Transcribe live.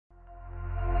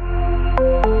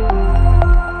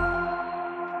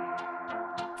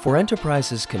For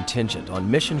enterprises contingent on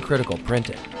mission-critical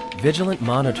printing, vigilant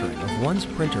monitoring of one's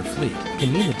printer fleet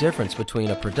can mean the difference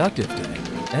between a productive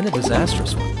day and a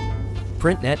disastrous one.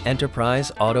 PrintNet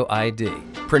Enterprise Auto ID,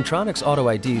 Printronix Auto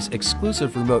ID's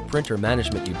exclusive remote printer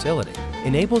management utility,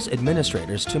 enables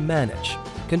administrators to manage,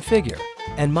 configure,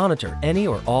 and monitor any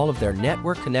or all of their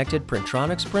network-connected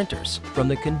Printronix printers from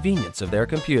the convenience of their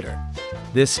computer.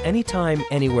 This anytime,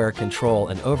 anywhere control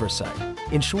and oversight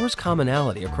ensures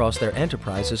commonality across their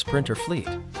enterprise's printer fleet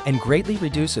and greatly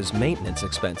reduces maintenance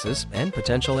expenses and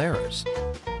potential errors.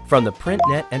 From the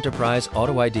PrintNet Enterprise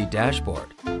Auto ID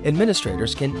dashboard,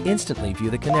 administrators can instantly view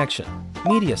the connection,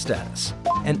 media status,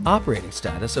 and operating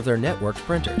status of their networked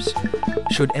printers.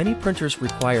 Should any printers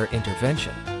require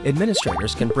intervention,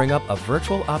 administrators can bring up a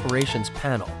virtual operations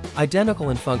panel, identical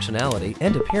in functionality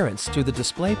and appearance to the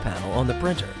display panel on the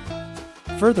printer.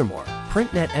 Furthermore,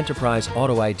 PrintNet Enterprise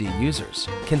Auto ID users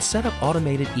can set up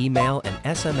automated email and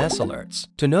SMS alerts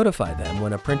to notify them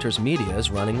when a printer's media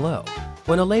is running low,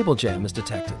 when a label jam is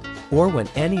detected, or when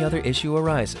any other issue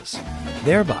arises,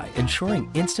 thereby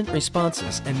ensuring instant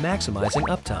responses and maximizing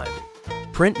uptime.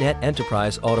 PrintNet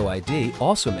Enterprise Auto ID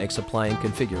also makes applying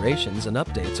configurations and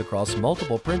updates across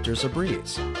multiple printers a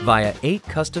breeze via 8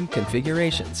 custom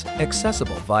configurations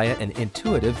accessible via an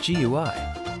intuitive GUI.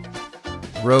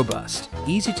 Robust,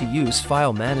 easy-to-use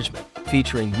file management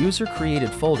featuring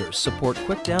user-created folders support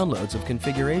quick downloads of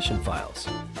configuration files,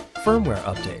 firmware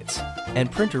updates,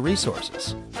 and printer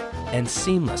resources, and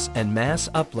seamless and mass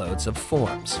uploads of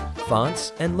forms,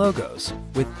 fonts, and logos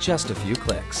with just a few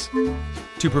clicks.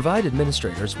 To provide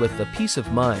administrators with the peace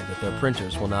of mind that their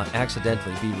printers will not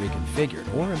accidentally be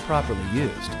reconfigured or improperly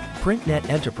used, PrintNet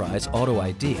Enterprise Auto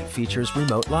ID features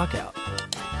Remote Lockout.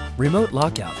 Remote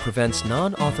Lockout prevents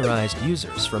non-authorized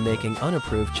users from making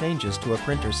unapproved changes to a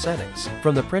printer's settings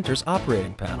from the printer's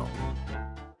operating panel